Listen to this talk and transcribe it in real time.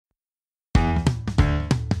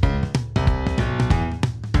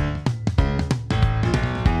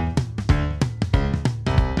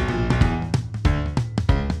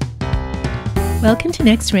Welcome to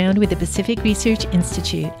Next Round with the Pacific Research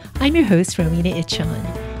Institute. I'm your host, Rowena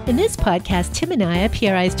Itchon. In this podcast, Tim Anaya,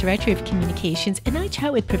 PRI's Director of Communications, and I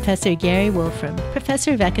chat with Professor Gary Wolfram,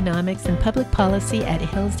 Professor of Economics and Public Policy at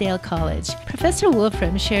Hillsdale College. Professor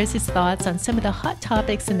Wolfram shares his thoughts on some of the hot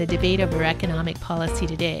topics in the debate over economic policy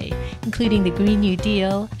today, including the Green New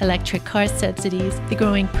Deal, electric car subsidies, the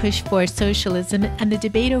growing push for socialism, and the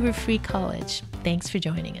debate over free college. Thanks for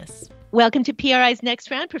joining us. Welcome to PRI's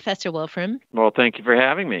Next Round, Professor Wolfram. Well, thank you for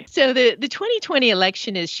having me. So the 2020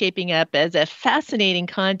 election is shaping up as a fascinating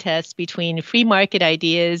contest between free market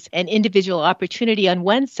ideas and individual opportunity on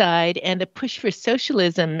one side and the push for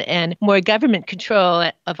socialism and more government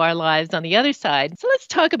control of our lives on the other side. So let's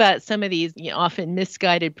talk about some of these often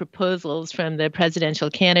misguided proposals from the presidential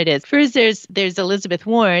candidates. First, there's Elizabeth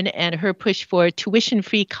Warren and her push for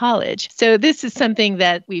tuition-free college. So this is something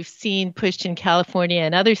that we've seen pushed in California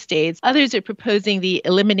and other states. Others are proposing the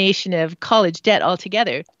elimination of college debt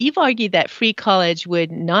altogether. You've argued that free college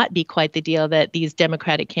would not be quite the deal that these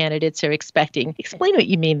Democratic candidates are expecting. Explain what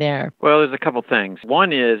you mean there. Well, there's a couple things.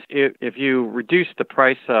 One is if you reduce the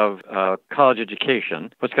price of college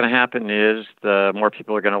education, what's going to happen is the more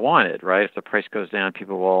people are going to want it, right? If the price goes down,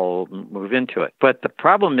 people will move into it. But the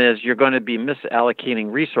problem is you're going to be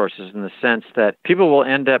misallocating resources in the sense that people will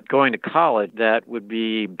end up going to college that would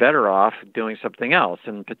be better off doing something else.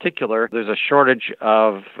 In particular, there's a shortage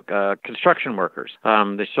of construction workers.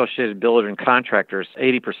 The Associated Builders and Contractors,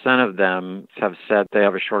 80% of them have said they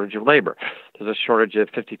have a shortage of labor. There's a shortage of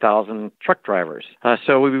 50,000 truck drivers.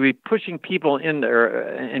 So we would be pushing people in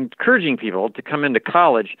there, encouraging people to come into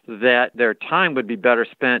college that their time would be better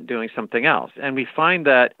spent doing something else. And we find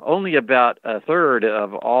that only about a third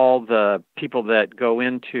of all the people that go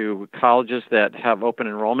into colleges that have open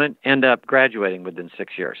enrollment end up graduating within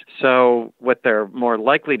 6 years. So what they're more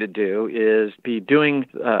likely to do is be doing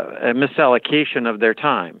a misallocation of their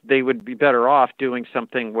time. They would be better off doing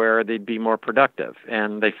something where they'd be more productive.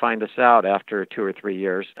 And they find this out after 2 or 3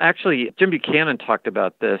 years. Actually, Jim Buchanan talked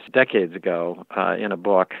about this decades ago in a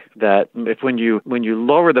book that when you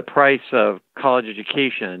lower the price of college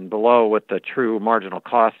education below what the true marginal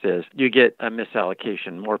cost is, you get a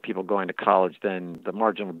misallocation. More people going to college than the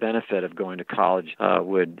marginal benefit of going to college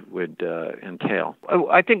would entail.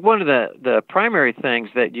 I think one of the primary things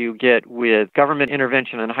that you get with government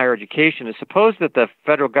intervention in higher education is suppose that the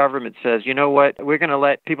federal government says, you know what, we're going to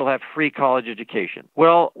let people have free college education.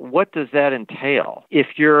 Well, what does that entail? If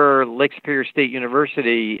you're Lake Superior State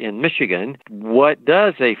University in Michigan, what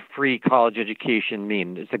does a free college education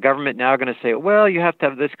mean? Is the government now going to say, well, you have to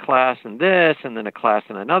have this class and this, and then a class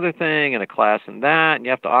and another thing, and a class and that, and you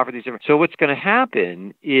have to offer these different... So what's going to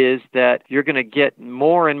happen is that you're going to get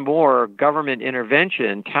more and more government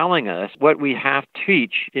intervention telling us what we have to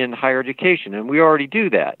teach in higher education, and we already do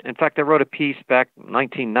that. In fact, I wrote a piece back in the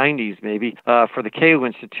 1990s, maybe, for the Cato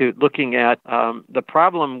Institute, looking at the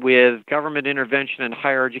problem with government intervention in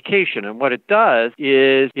higher education. And what it does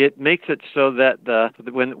is it makes it so that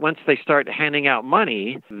once they start handing out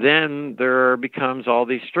money, then there becomes all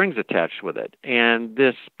these strings attached with it. And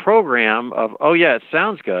this program of, oh yeah, it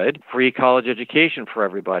sounds good, free college education for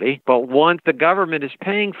everybody, but once the government is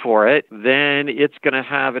paying for it, then it's going to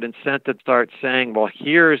have an incentive to start saying, well,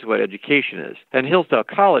 here's what education is. And Hillsdale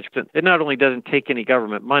College, it not only doesn't take any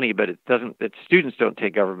government money, but its students don't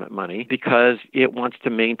take government money because it wants to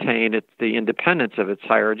maintain the independence of its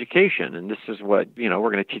higher education. And this is what,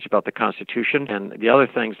 we're going to teach about the Constitution and the other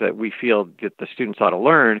things that we feel that the students ought to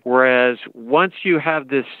learn. Whereas once you have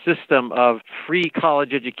this system of free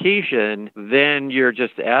college education, then you're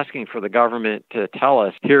just asking for the government to tell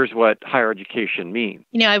us, here's what higher education means.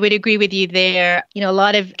 I would agree with you there. A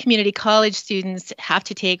lot of community college students have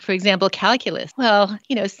to take, for example, calculus. Well,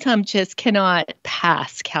 some just cannot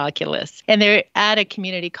pass calculus. And they're at a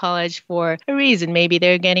community college for a reason. Maybe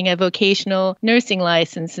they're getting a vocational nursing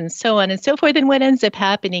license and so on and so forth. And what ends up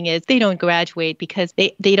happening is they don't graduate because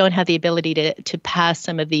they don't have the ability to pass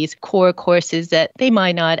some of these core courses that they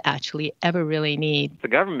might not actually ever really need. The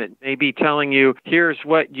government may be telling you, here's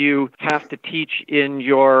what you have to teach in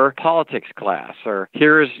your politics class, or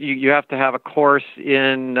here's you have to have a course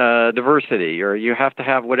in diversity, or you have to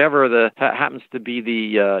have whatever happens to be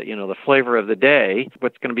the flavor of the day.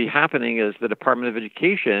 What's going to be happening is the Department of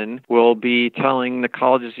Education will be telling the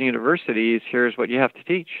colleges and universities, here's what you have to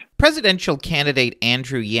teach. Presidential candidate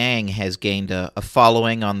Andrew Yang has gained a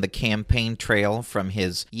following on the campaign trail from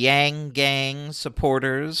his Yang Gang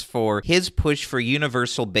supporters for his push for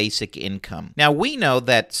universal basic income. Now, we know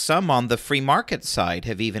that some on the free market side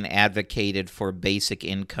have even advocated for basic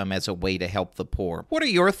income as a way to help the poor. What are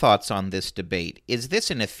your thoughts on this debate? Is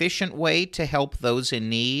this an efficient way to help those in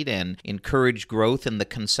need and encourage growth in the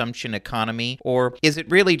consumption economy, or is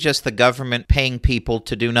it really just the government paying people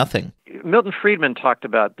to do nothing? Milton Friedman talked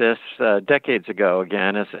about this decades ago,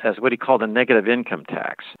 again, as what he called a negative income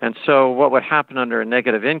tax. And so what would happen under a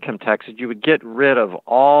negative income tax is you would get rid of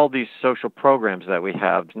all these social programs that we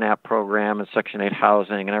have, SNAP program and Section 8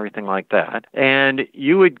 housing and everything like that. And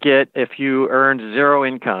you would get, if you earned zero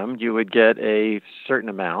income, you would get a certain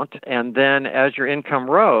amount. And then as your income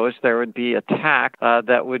rose, there would be a tax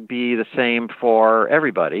that would be the same for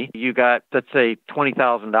everybody. You got, let's say,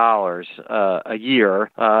 $20,000 a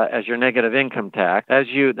year as your negative income tax.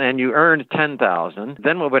 You earned $10,000,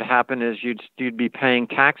 then what would happen is you'd be paying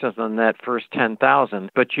taxes on that first $10,000,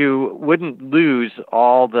 but you wouldn't lose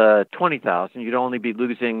all the $20,000. You'd only be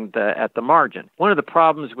losing at the margin. One of the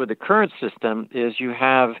problems with the current system is you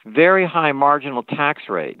have very high marginal tax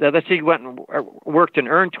rate. Now, let's say you went and worked and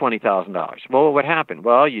earned $20,000. Well, what would happen?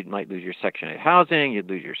 Well, you might lose your Section 8 housing, you'd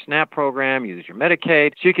lose your SNAP program, you'd lose your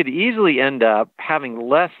Medicaid. So you could easily end up having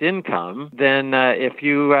less income than if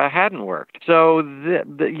you hadn't worked. So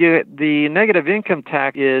the negative income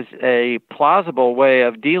tax is a plausible way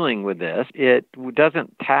of dealing with this. It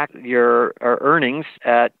doesn't tax your earnings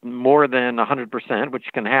at more than 100%, which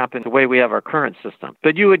can happen the way we have our current system.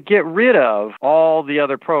 But you would get rid of all the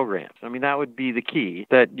other programs. I mean, that would be the key,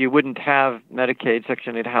 that you wouldn't have Medicaid,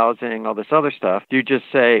 Section 8 housing, all this other stuff. You just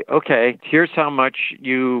say, okay, here's how much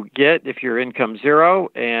you get if your income's zero,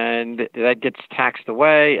 and that gets taxed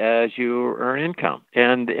away as you earn income.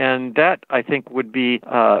 And that, I think, would be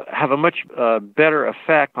have a much better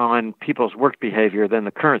effect on people's work behavior than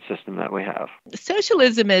the current system that we have.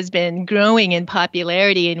 Socialism has been growing in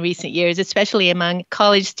popularity in recent years, especially among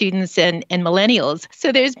college students and millennials.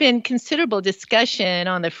 So there's been considerable discussion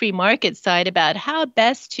on the free market side about how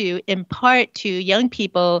best to impart to young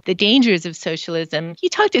people the dangers of socialism. You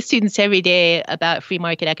talk to students every day about free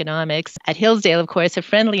market economics. At Hillsdale, of course, a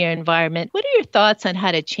friendlier environment. What are your thoughts on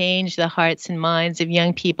how to change the hearts and minds of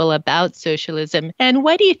young people about socialism? And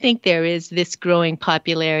why do you think there is this growing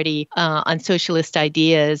popularity on socialist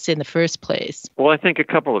ideas in the first place? Well, I think a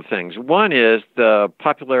couple of things. One is the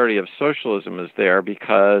popularity of socialism is there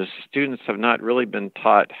because students have not really been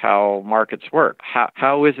taught how markets work.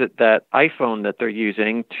 How is it that iPhone that they're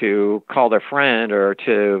using to call their friend or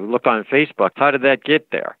to look on Facebook, how did that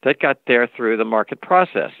get there? That got there through the market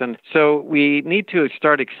process. And so we need to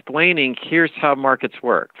start explaining, here's how markets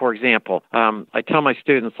work. For example, I tell my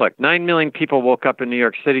students, look, 9 million people woke up in New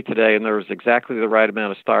York City today and there was exactly the right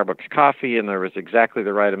amount of Starbucks coffee and there was exactly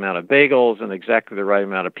the right amount of bagels and exactly the right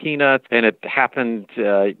amount of peanuts, and it happened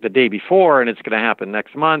the day before and it's going to happen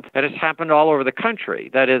next month, and it's happened all over the country.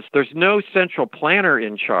 That is, there's no central planner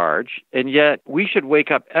in charge, and yet we should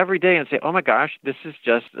wake up every day and say, oh my gosh, this is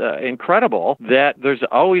just incredible that there's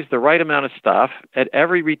always the right amount of stuff at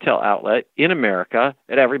every retail outlet in America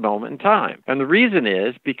at every moment in time. And the reason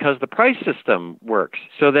is because the price system works,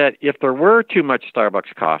 so that if there were too much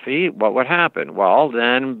Starbucks coffee, what would happen? Well,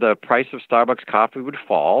 then the price of Starbucks coffee would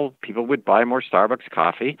fall, people would buy more Starbucks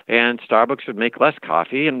coffee, and Starbucks would make less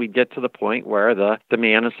coffee, and we'd get to the point where the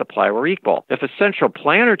demand and supply were equal. If a central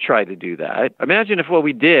planner tried to do that, imagine if what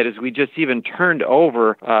we did is we just even turned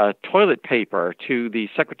over toilet paper to the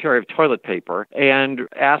Secretary of Toilet Paper and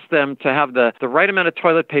asked them to have the right amount of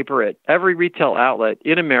toilet paper at every retail outlet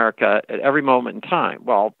in America at every moment in time.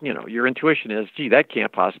 Well, your intuition is, gee, that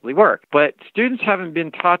can't possibly work. But students haven't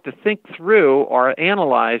been taught to think through or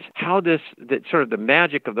analyze how that sort of the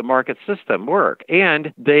magic of the market system work.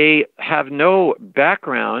 And they have no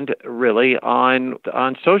background really on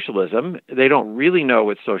socialism. They don't really know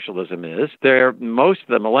what socialism is. Most of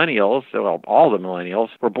the millennials, well, all the millennials,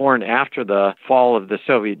 were born after the fall of the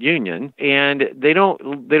Soviet Union, and they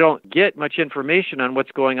don't get much information on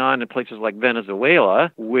what's going on in places like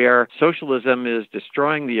Venezuela, where socialism is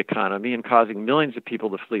destroying the economy and causing millions of people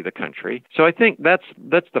to flee the country. So I think that's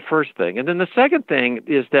the first thing. And then the second thing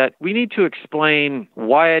is that we need to explain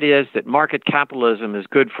why it is that market capitalism is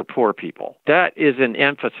good for poor people. That is an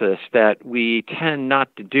emphasis that we tend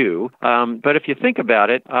not to do. But if you think about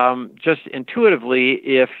it, just intuitively,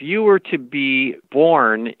 if you were to be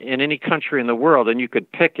born in any country in the world and you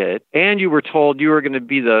could pick it, and you were told you were going to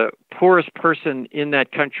be the poorest person in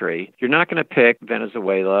that country, you're not going to pick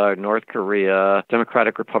Venezuela, North Korea,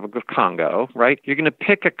 Democratic Republic of Congo, right? You're going to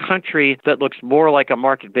pick a country that looks more like a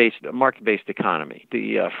market-based economy.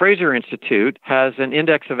 The Fraser Institute has an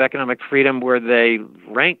index of economic freedom where they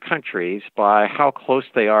rank countries by how close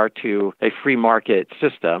they are to a free market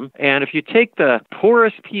system. And if you take the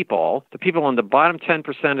poorest people, the people on the bottom 10%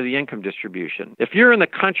 of the income distribution, if you're in the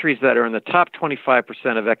countries that are in the top 25%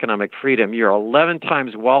 of economic freedom, you're 11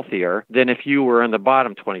 times wealthier than if you were in the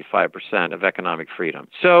bottom 25% of economic freedom.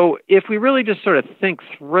 So if we really just sort of think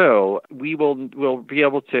through, we'll be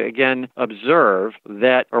able to, again, observe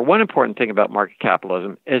that, or one important thing about market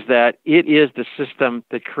capitalism is that it is the system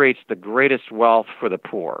that creates the greatest wealth for the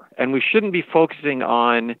poor. And we shouldn't be focusing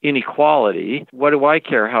on inequality. What do I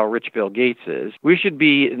care how rich Bill Gates is? We should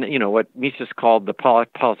be, what Mises called the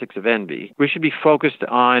politics of envy. We should be focused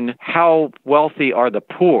on how wealthy are the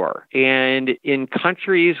poor. And in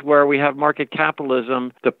countries where we have market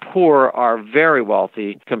capitalism, the poor are very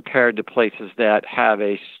wealthy compared to places that have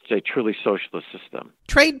a truly socialist system.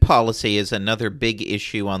 Trade policy is another big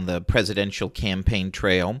issue on the presidential campaign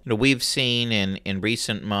trail. We've seen in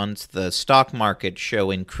recent months the stock market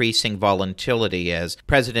show increasing volatility as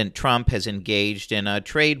President Trump has engaged in a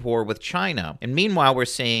trade war with China. And meanwhile, we're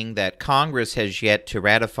seeing that Congress has yet to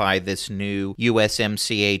ratify this new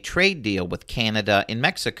USMCA trade deal with Canada and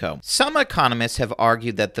Mexico. Some economists have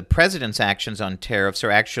argued that the president's actions on tariffs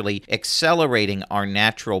are actually accelerating our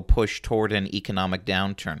natural push toward an economic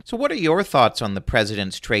downturn. So what are your thoughts on the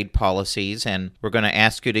president's trade policies? And we're going to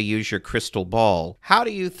ask you to use your crystal ball. How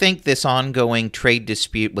do you think this ongoing trade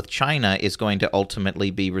dispute with China is going to ultimately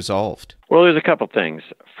be resolved? Well, there's a couple things.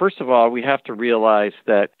 First of all, we have to realize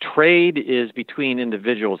that trade is between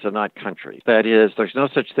individuals and not countries. That is, there's no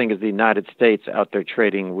such thing as the United States out there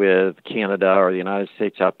trading with Canada or the United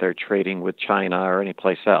States out there trading with China or any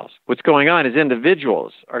place else. What's going on is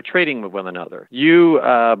individuals are trading with one another. You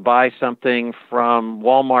buy something from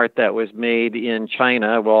Walmart that was made in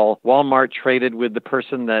China. Well, Walmart traded with the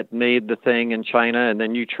person that made the thing in China, and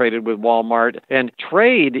then you traded with Walmart. And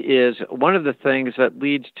trade is one of the things that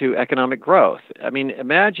leads to economic growth. I mean,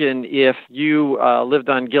 imagine if you lived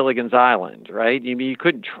on Gilligan's Island, right? You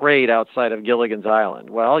couldn't trade outside of Gilligan's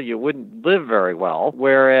Island. Well, you wouldn't live very well.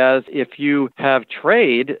 Whereas if you have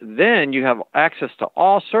trade, then you have access to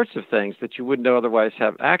all sorts of things that you wouldn't otherwise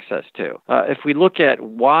have access to. If we look at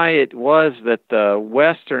why it was that the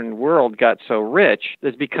Western world got so rich,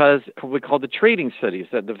 is because we call the trading cities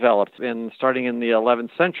that developed starting in the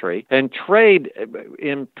 11th century. And trade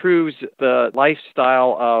improves the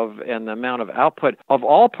lifestyle of and the amount of output of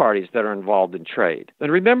all parties that are involved in trade.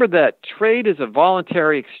 And remember that trade is a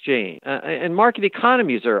voluntary exchange, and market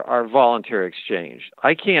economies are voluntary exchange.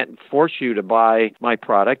 I can't force you to buy my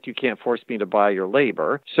product. You can't force me to buy your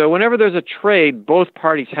labor. So whenever there's a trade, both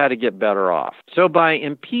parties had to get better off. So by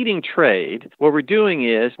impeding trade, what we're doing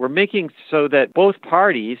is we're making so that both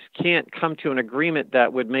parties can't come to an agreement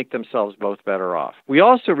that would make themselves both better off. We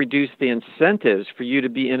also reduce the incentives for you to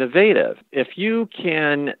be innovative. If you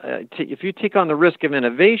can if you take on the risk of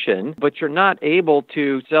innovation, but you're not able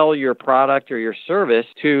to sell your product or your service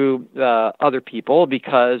to other people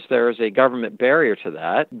because there's a government barrier to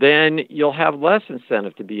that, then you'll have less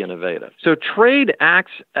incentive to be innovative. So trade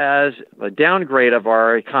acts as a downgrade of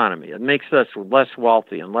our economy. It makes us less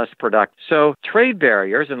wealthy and less productive. So trade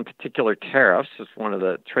barriers, in particular tariffs, is one of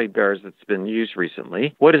the trade barriers that's been used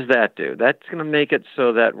recently. What does that do? That's going to make it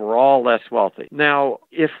so that we're all less wealthy. Now,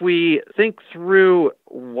 if we think through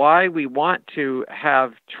why we want to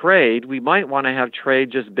have trade, we might want to have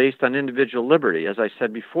trade just based on individual liberty. As I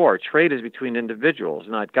said before, trade is between individuals,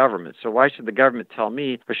 not governments. So why should the government tell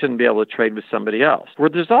me I shouldn't be able to trade with somebody else? Where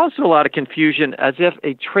there's also a lot of confusion as if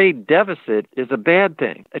a trade deficit is a bad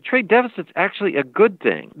thing. A trade deficit is actually a good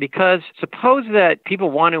thing, because suppose that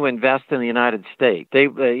people want to invest in the United States.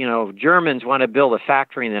 Germans want to build a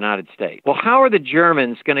factory in the United States. Well, how are the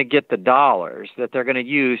Germans going to get the dollars that they're going to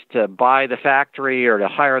use to buy the factory or to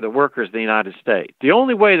hire the workers in the United States? The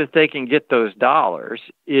only way that they can get those dollars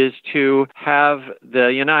is to have the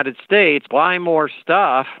United States buy more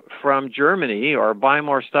stuff from Germany or buy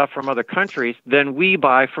more stuff from other countries than we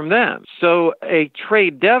buy from them. So a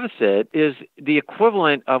trade deficit is the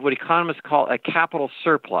equivalent of what economists call a capital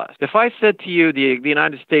surplus. If I said to you the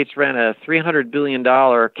United States ran a $300 billion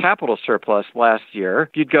capital surplus last year,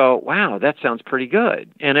 you'd go, wow, that sounds pretty good.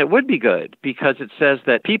 And it would be good, because it says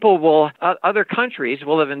that other countries countries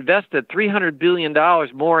will have invested $300 billion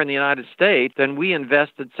more in the United States than we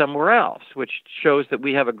invested somewhere else, which shows that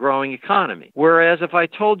we have a growing economy. Whereas if I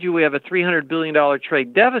told you we have a $300 billion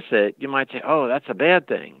trade deficit, you might say, oh, that's a bad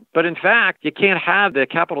thing. But in fact, you can't have the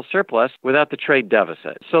capital surplus without the trade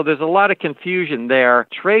deficit. So there's a lot of confusion there.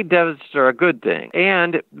 Trade deficits are a good thing.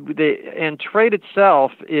 And trade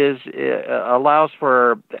itself allows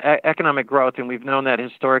for economic growth, and we've known that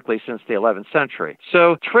historically since the 11th century.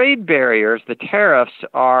 So trade barriers, the tariffs,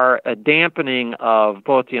 are a dampening of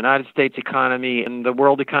both the United States economy and the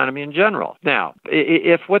world economy in general. Now,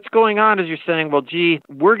 if what's going on is you're saying, well, gee,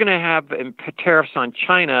 we're going to have tariffs on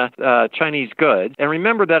Chinese goods, and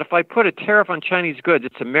remember that if I put a tariff on Chinese goods,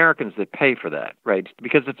 it's Americans that pay for that, right?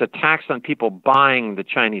 Because it's a tax on people buying the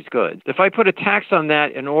Chinese goods. If I put a tax on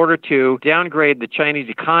that in order to downgrade the Chinese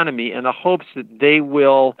economy in the hopes that they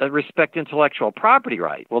will respect intellectual property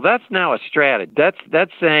rights, well, that's now a strategy.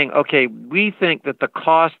 That's saying, okay, we think that the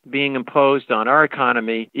cost being imposed on our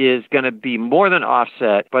economy is going to be more than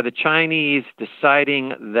offset by the Chinese deciding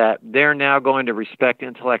that they're now going to respect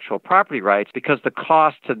intellectual property rights because the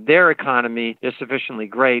cost to their economy is sufficiently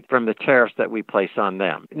great from the tariffs that we place on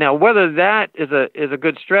them. Now, whether that is a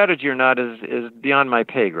good strategy or not is beyond my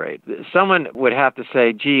pay grade. Someone would have to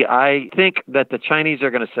say, gee, I think that the Chinese are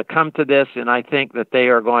going to succumb to this, and I think that they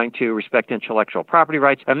are going to respect intellectual property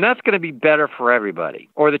rights, and that's going to be better for everybody.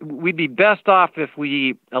 Or that we'd be best off if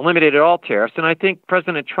we eliminated all tariffs, and I think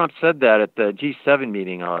President Trump said that at the G7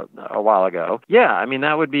 meeting a while ago. Yeah, I mean,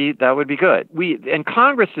 that would be good. And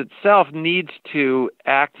Congress itself needs to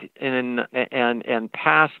act and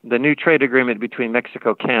pass the new trade agreement between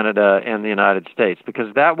Mexico, Canada, and the United States,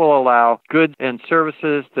 because that will allow goods and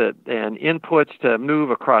services and inputs to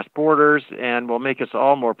move across borders and will make us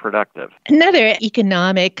all more productive. Another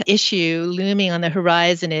economic issue looming on the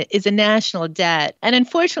horizon is a national debt. And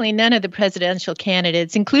unfortunately, none of the presidential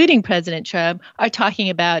candidates, including President Trump, are talking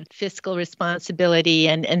about fiscal responsibility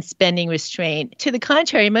and spending restraint. To the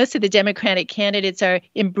contrary, most of the Democratic candidates are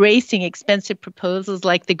embracing expensive proposals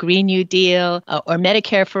like the Green New Deal or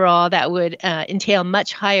Medicare for all that would entail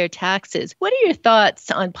much higher taxes. What are your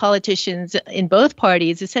thoughts on politicians in both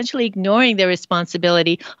parties essentially ignoring their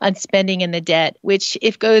responsibility on spending and the debt, which,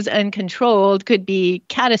 if goes uncontrolled, could be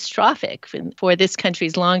catastrophic for this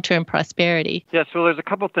country's long-term prosperity? Yes, well, there's a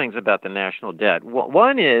couple things about the national debt.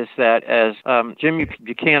 One is that, as Jim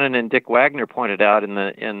Buchanan and Dick Wagner pointed out in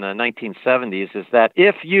the 1970s, is that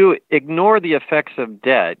if you ignore the effects of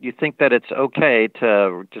debt, you think that it's okay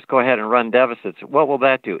to just go ahead and run deficits. What will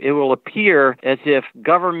that do? It will appear as if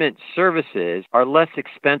government services are less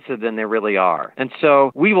expensive than they really are. And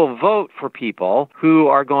so we will vote for people who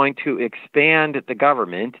are going to expand the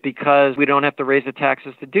government because we don't have to raise the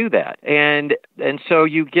taxes to do that. And so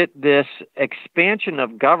you get this expansion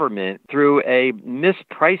of government through a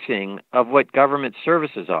mispricing of what government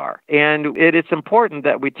services are. And it's important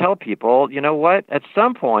that we tell people, you know what, at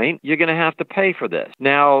some point, you're going to have to pay for this.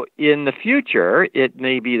 Now, in the future, it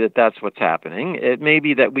may be that that's what's happening. It may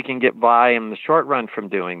be that we can get by in the short run from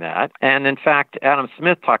doing that. And in fact, Adam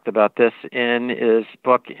Smith talked about this in his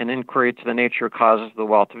book, An Inquiry to the Nature and Causes of the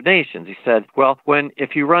Wealth of Nations. He said, well,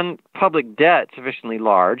 if you run public debt sufficiently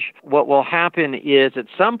large, what will happen is at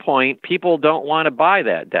some point, people don't want to buy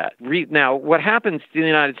that debt. Now, what happens in the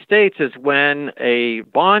United States is when a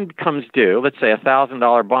bond comes due, let's say a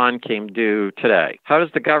 $1,000 bond came due today, how does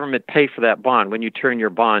the government pay for that bond when you turn your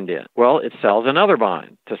bond in? Well, it sells another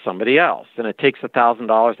bond to somebody else, and it takes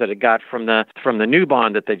 $1,000 that it got from the new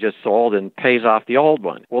bond that they just sold and pays off the old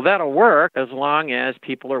one. Well, that'll work as long as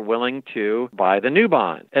people are willing to buy the new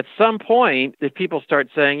bond. At some point, if people start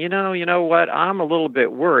saying, you know what, I'm a little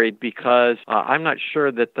bit worried because I'm not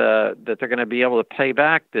sure that they're going to be able to pay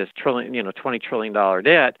back this $20 trillion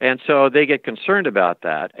debt, and so they get concerned about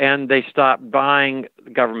that, and they stop buying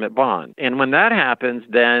government bonds. And when that happens,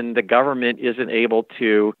 then the government isn't able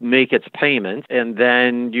to make its payments, and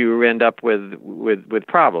then you end up with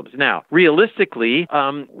problems. Now, realistically,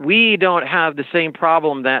 we don't have the same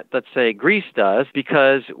problem that, let's say, Greece does,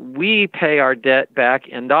 because we pay our debt back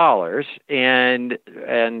in dollars, and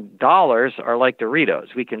dollars are like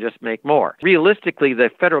Doritos. We can just make more. Realistically, the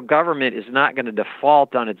federal government is not going to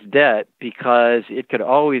default on its debt because it could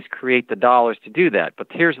always create the dollars to do that. But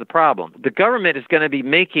here's the problem. The government is going to be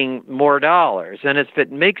making more dollars, and if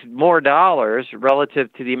it makes more dollars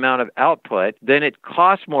relative to the amount of output, then it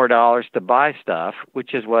costs more dollars to buy stuff,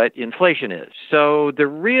 which is what inflation is. So the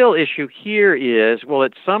real issue here is, well,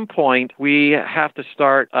 at some point we have to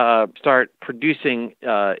start producing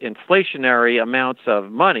inflationary amounts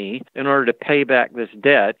of money money in order to pay back this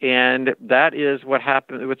debt. And that is what's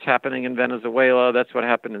happening in Venezuela. That's what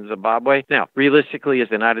happened in Zimbabwe. Now, realistically, is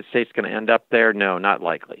the United States going to end up there? No, not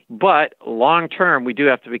likely. But long term, we do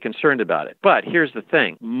have to be concerned about it. But here's the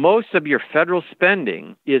thing. Most of your federal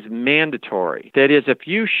spending is mandatory. That is, if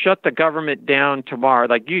you shut the government down tomorrow,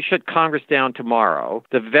 like you shut Congress down tomorrow,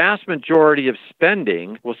 the vast majority of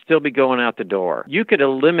spending will still be going out the door. You could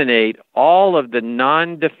eliminate all of the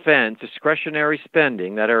non-defense discretionary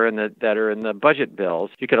spending that are in the budget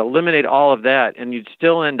bills. You could eliminate all of that, and you'd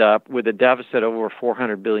still end up with a deficit of over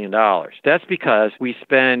 $400 billion. That's because we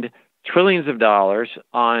spend trillions of dollars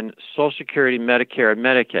on Social Security, Medicare, and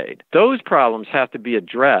Medicaid. Those problems have to be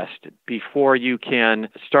addressed before you can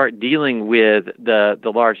start dealing with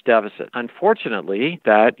the large deficit. Unfortunately,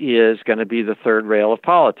 that is going to be the third rail of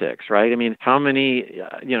politics, right? I mean, how many,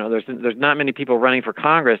 there's not many people running for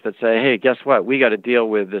Congress that say, hey, guess what? We got to deal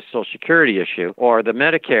with this Social Security issue or the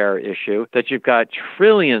Medicare issue, that you've got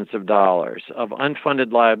trillions of dollars of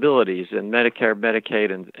unfunded liabilities in Medicare,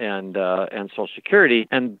 Medicaid, and Social Security.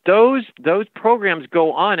 And those programs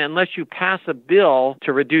go on unless you pass a bill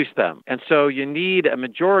to reduce them. And so you need a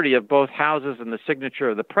majority of both houses and the signature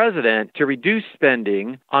of the president to reduce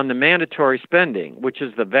spending on the mandatory spending, which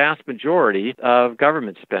is the vast majority of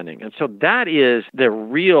government spending. And so that is the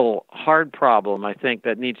real hard problem, I think,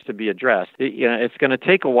 that needs to be addressed. It's going to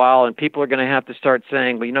take a while, and people are going to have to start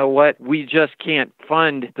saying, well, you know what? We just can't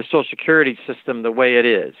fund the Social Security system the way it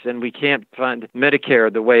is, and we can't fund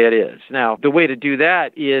Medicare the way it is. Now, the way to do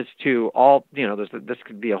that is to this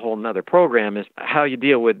could be a whole nother program, is how you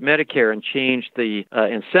deal with Medicare and change the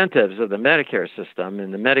incentives of the Medicare system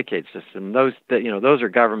and the Medicaid system. Those are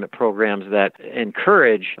government programs that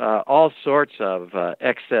encourage all sorts of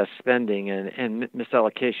excess spending and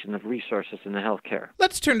misallocation of resources in the healthcare.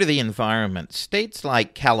 Let's turn to the environment. States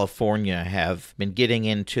like California have been getting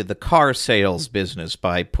into the car sales business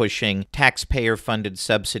by pushing taxpayer-funded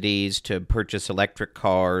subsidies to purchase electric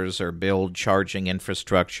cars or build charging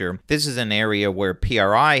infrastructure. This is an area where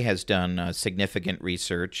PRI has done significant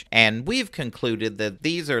research, and we've concluded that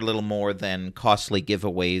these are little more than costly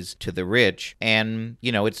giveaways to the rich. And,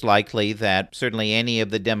 it's likely that certainly any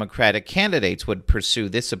of the Democratic candidates would pursue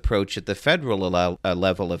this approach at the federal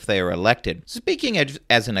level if they are elected. Speaking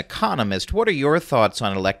as an economist, what are your thoughts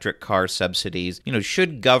on electric car subsidies?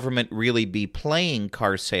 Should government really be playing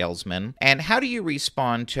car salesmen? And how do you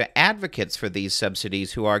respond to advocates for these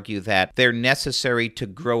subsidies who argue that they're necessary to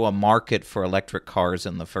grow a market for electric cars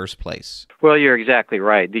in the first place? Well, you're exactly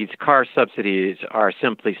right. These car subsidies are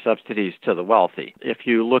simply subsidies to the wealthy. If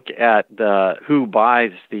you look at who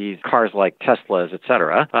buys these cars like Teslas, et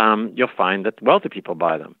cetera, you'll find that wealthy people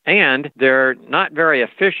buy them. And they're not very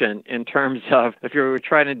efficient in terms of, if you're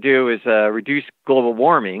trying to do is reduce global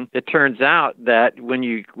warming, it turns out that when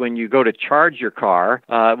you go to charge your car,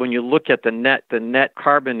 when you look at the net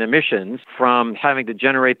carbon emissions from having to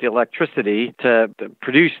generate the electricity to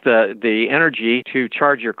produce the energy to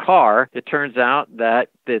charge your car, it turns out that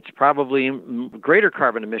it's probably greater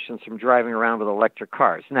carbon emissions from driving around with electric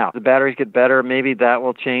cars. Now, the batteries get better, maybe that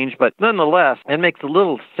will change, but nonetheless, it makes a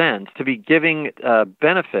little sense to be giving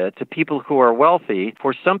benefit to people who are wealthy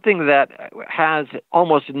for something that has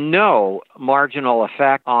almost no marginal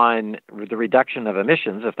effect on the reduction of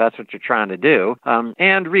emissions, if that's what you're trying to do.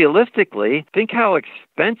 And realistically, think how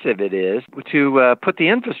expensive it is to put the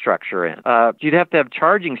infrastructure in. You'd have to have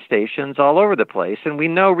charging stations all over the place, and we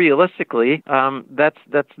know realistically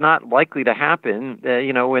that's not likely to happen,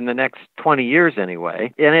 in the next 20 years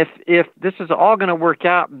anyway. And if this is all going to work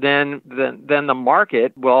out, then the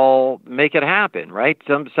market will make it happen, right?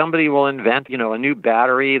 Somebody will invent, a new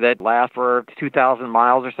battery that lasts for 2,000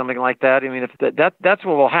 miles or something like that. I mean, that's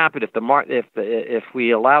what will happen if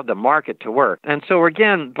we allow the market to work. And so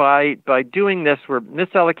again, by doing this, we're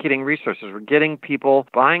misallocating resources. We're getting people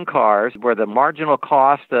buying cars where the marginal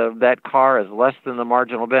cost of that car is less than the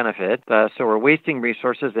marginal benefit. So we're wasting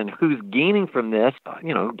resources, and who's gaining from this?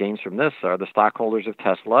 Who gains from this are the stockholders of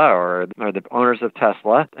Tesla or the owners of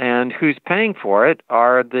Tesla, and who's paying for it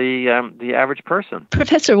are the average person.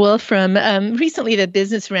 Professor Wolfram, recently the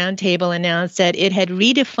Business Roundtable announced that it had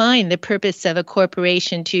redefined the purpose of a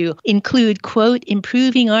corporation to include, quote,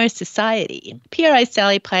 improving our society. PRI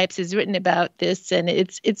Sally Pipes has written about this, and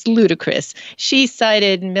it's ludicrous. She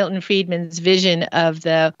cited Milton Friedman's vision of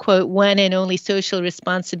the, quote, one and only social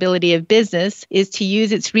responsibility of business is to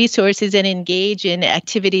use its resources and engage in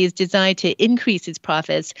activities designed to increase its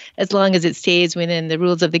profits as long as it stays within the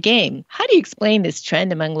rules of the game. How do you explain this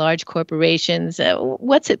trend among large corporations?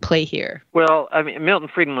 What's at play here? Well, I mean, Milton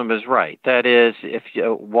Friedman is right. That is,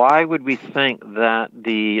 why would we think that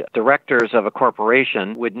the directors of a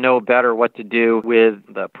corporation would know better what to do with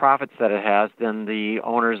the profits that it has than the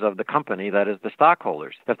owners of the company, that is, the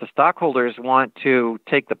stockholders? If the stockholders want to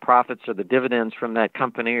take the profits or the dividends from that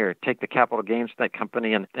company or take the capital gains from that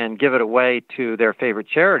company and give it away to their favorite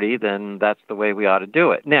charity, then that's the way we ought to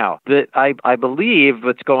do it. Now, I believe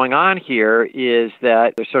what's going on here is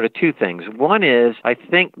that there's sort of two things. One is, I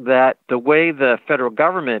think that the way the federal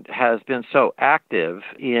government has been so active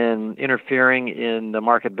in interfering in the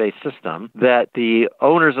market-based system that the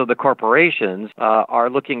owners of the corporations are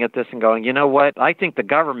looking at this and going, you know what, I think the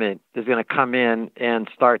government is going to come in and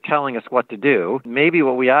start telling us what to do. Maybe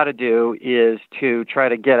what we ought to do is to try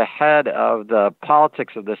to get ahead of the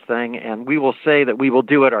politics of this thing, and we will say that we will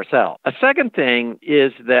do it ourselves. A second thing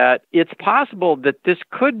is that it's possible that this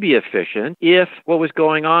could be efficient if what was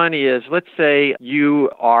going on is, let's say you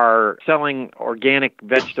are selling organic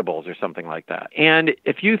vegetables or something like that. And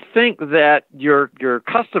if you think that your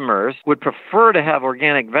customers would prefer to have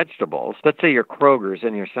organic vegetables, let's say you're Kroger's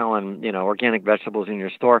and you're selling, organic vegetables in your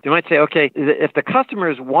store, you might say, okay, if the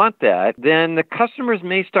customers want that, then the customers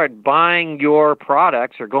may start buying your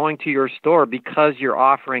products or going to your store because you're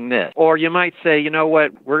offering this. Or you might say, you know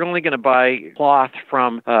what, we're only going to buy cloth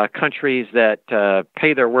from countries that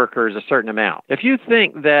pay their workers a certain amount. If you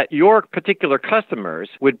think that your particular customers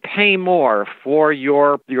would pay more for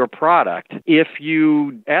your product if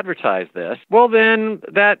you advertise this, well, then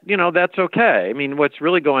that's okay. I mean, what's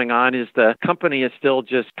really going on is the company is still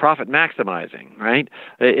just profit maximizing, right?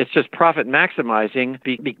 It's just profit maximizing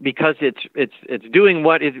because it's doing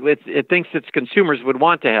what it thinks its consumers would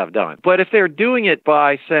want to have done. But if they're doing it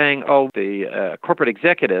by saying, the corporate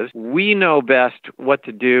executives, we know best what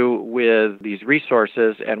to do with these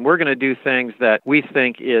resources, and we're going to do things that we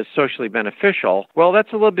think is socially beneficial, well, that's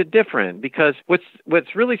a little bit different, because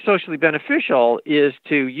what's really socially beneficial is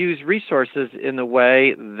to use resources in the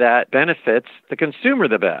way that benefits the consumer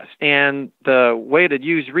the best. And the way to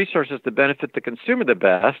use resources to benefit the consumer the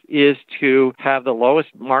best is to have the lowest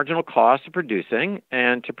marginal cost of producing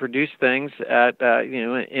and to produce things at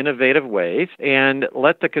innovative ways and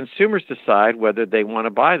let the consumers decide whether they want to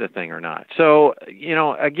buy the thing or not. So,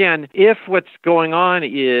 again, if what's going on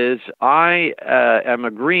is I am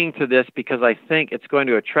agreeing to this because I think it's going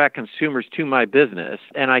to attract consumers to my business,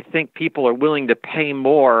 and I think people are willing to pay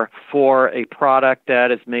more for a product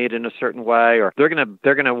that is made in a certain way, or they're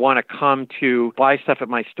gonna want to come to buy stuff at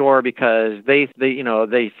my store because they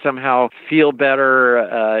somehow feel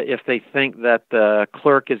better if they think that the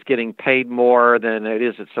clerk is getting paid more than it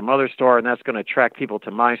is at some other store, and that's going to attract people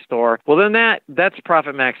to my store. Well, then that's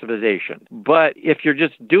profit maximization. But if you're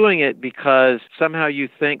just doing it because somehow you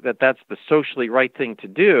think that that's the socially right thing to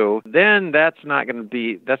do, then that's not going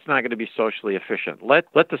to be socially efficient. Let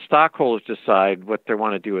the stockholders decide what they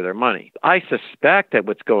want to do with their money. I suspect that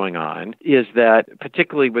what's going on is that,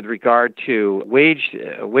 particularly with regard to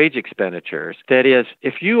wage expenditures, that is,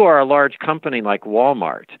 if you are a large company like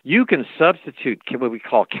Walmart, you can substitute what we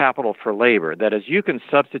call capital for labor. That is, you can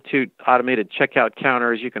substitute automated checkout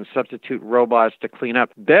counters, you can substitute robots to clean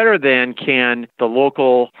up better than can the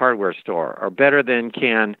local hardware store, or better than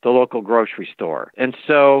can the local grocery store. And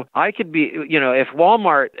so I could be, if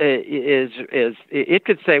Walmart it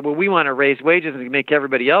could say, well, we want to raise wages and make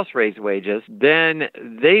everybody else raise wages, then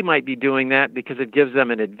they might be doing that because it gives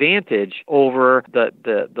them an advantage over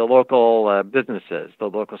the local businesses, the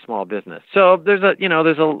local small business. So there's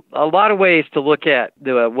a lot of ways to look at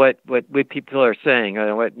what people are saying.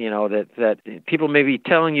 That people may be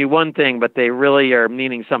telling you one thing, but they really are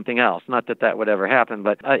meaning something else. Not that would ever happen,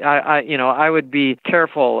 but I would be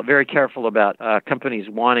careful, very careful about companies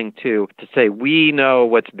wanting to say we know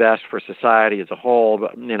what's best for society as a whole.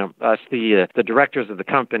 But us, the directors of the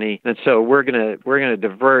company, and so we're gonna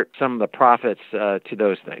divert some of the profits to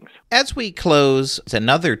those things. As we close,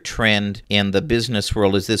 another trend in the business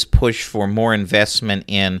world is this push for more investment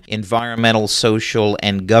in environmental, social,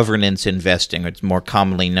 and governance investing. It's more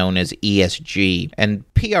commonly known as ESG. And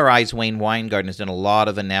PRI's Wayne Weingarten has done a lot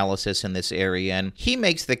of analysis in this area, and he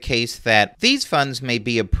makes the case that these funds may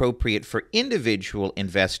be appropriate for individual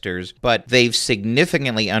investors, but they've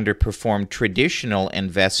significantly underperformed traditional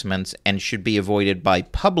investments and should be avoided by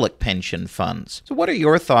public pension funds. So what are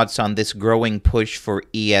your thoughts on this growing push for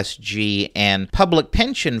ESG and public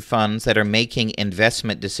pension funds that are making investment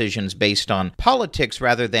investment decisions based on politics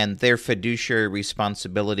rather than their fiduciary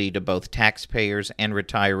responsibility to both taxpayers and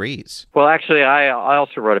retirees. Well, actually, I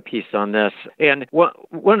also wrote a piece on this. And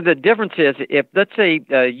one of the differences, if let's say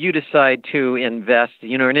you decide to invest,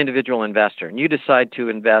 an individual investor, and you decide to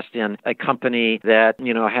invest in a company that,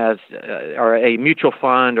 has or a mutual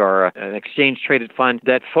fund or an exchange-traded fund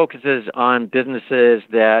that focuses on businesses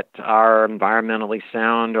that are environmentally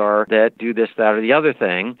sound or that do this, that, or the other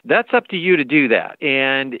thing, that's up to you to do that.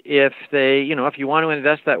 And if if you want to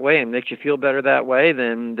invest that way and makes you feel better that way,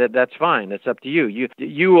 then that's fine. That's up to you.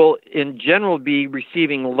 You will, in general, be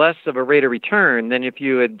receiving less of a rate of return than if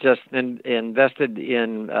you had just invested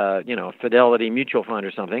in, Fidelity Mutual Fund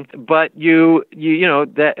or something. But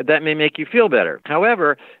that may make you feel better.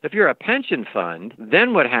 However, if you're a pension fund,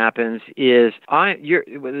 then what happens is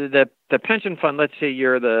the pension fund, let's say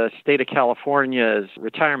you're the state of California's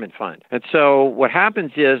retirement fund. And so what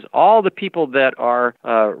happens is all the people that are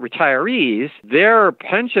retirees, their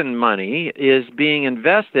pension money is being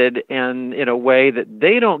invested in a way that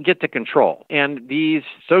they don't get to control. And these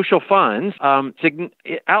social funds,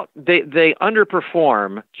 they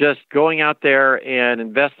underperform just going out there and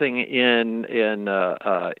investing in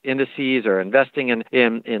indices or investing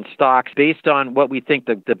in stocks based on what we think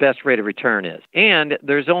the best rate of return is. And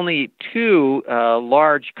there's only two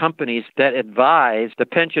large companies that advise the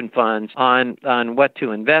pension funds on what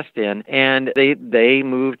to invest in, and they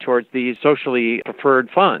move towards these socially preferred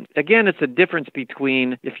funds. Again, it's a difference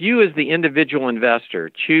between if you as the individual investor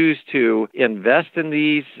choose to invest in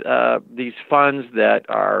these funds that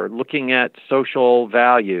are looking at social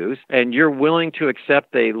values, and you're willing to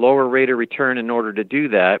accept a lower rate of return in order to do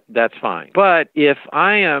that, that's fine. But if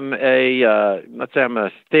I am let's say I'm a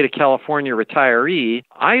state of California retiree,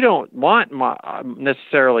 I don't want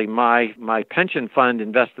necessarily my pension fund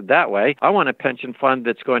invested that way. I want a pension fund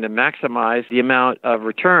that's going to maximize the amount of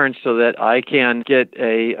return so that I can get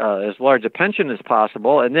as large a pension as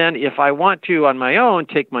possible. And then if I want to, on my own,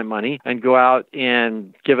 take my money and go out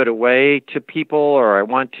and give it away to people, or I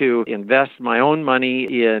want to invest my own money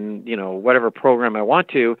in, whatever program I want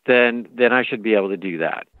to, then I should be able to do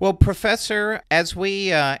that. Well, Professor, as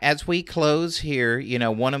we close here,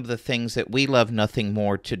 one of the things that we love nothing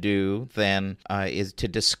more to do than is to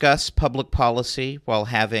discuss public policy while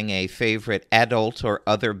having a favorite adult or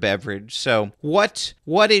other beverage. So what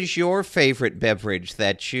is your favorite beverage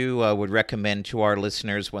that you would recommend to our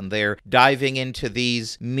listeners when they're diving into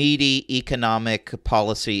these meaty economic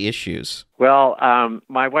policy issues? Well,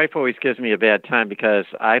 my wife always gives me a bad time because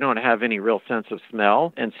I don't have any real sense of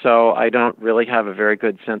smell, and so I don't really have a very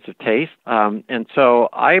good sense of taste. And so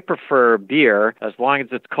I prefer beer as long as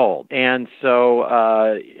it's cold. And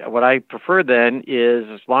so what I prefer then is,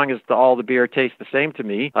 as long as all the beer tastes the same to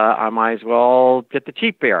me, I might as well get the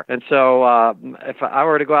cheap beer. And so if I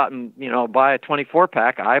were to go out and buy a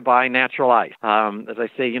 24-pack, I buy natural ice. As I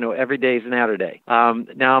say, every day is an outer day.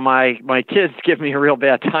 Now my kids give me a real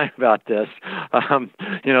bad time about this.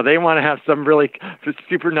 They want to have some really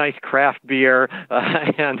super nice craft beer,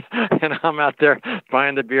 and I'm out there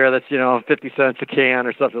buying the beer that's 50 cents a can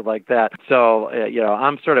or something like that. So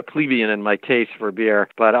I'm sort of plebeian in my taste for beer,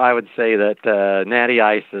 but I would say that Natty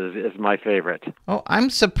Ice is my favorite. Oh, I'm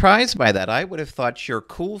surprised by that. I would have thought your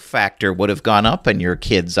cool factor would have gone up in your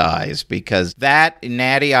kids' eyes, because that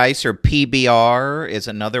Natty Ice or PBR is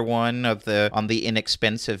another one on the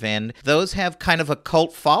inexpensive end. Those have kind of a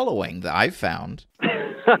cult following that I've found.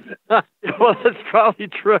 Well, that's probably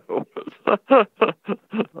true.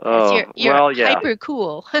 You're hyper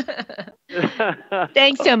cool.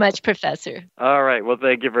 Thanks so much, Professor. All right. Well,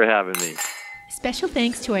 thank you for having me. Special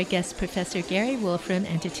thanks to our guest, Professor Gary Wolfram,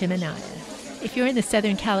 and to Tim Anaya. If you're in the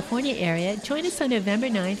Southern California area, join us on November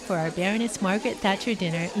 9th for our Baroness Margaret Thatcher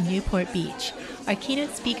dinner in Newport Beach. Our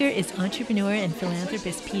keynote speaker is entrepreneur and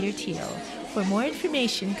philanthropist Peter Thiel. For more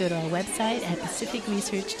information, go to our website at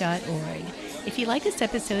pacificresearch.org. If you like this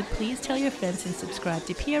episode, please tell your friends and subscribe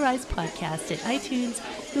to PRI's podcast at iTunes,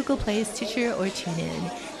 Google Play, Stitcher, or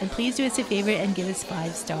TuneIn. And please do us a favor and give us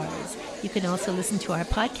 5 stars. You can also listen to our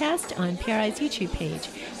podcast on PRI's YouTube page,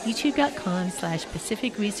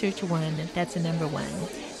 youtube.com/Pacific Research 1. That's the number 1.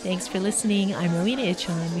 Thanks for listening. I'm Rowena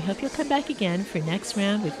Itchon. We hope you'll come back again for Next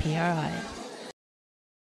Round with PRI.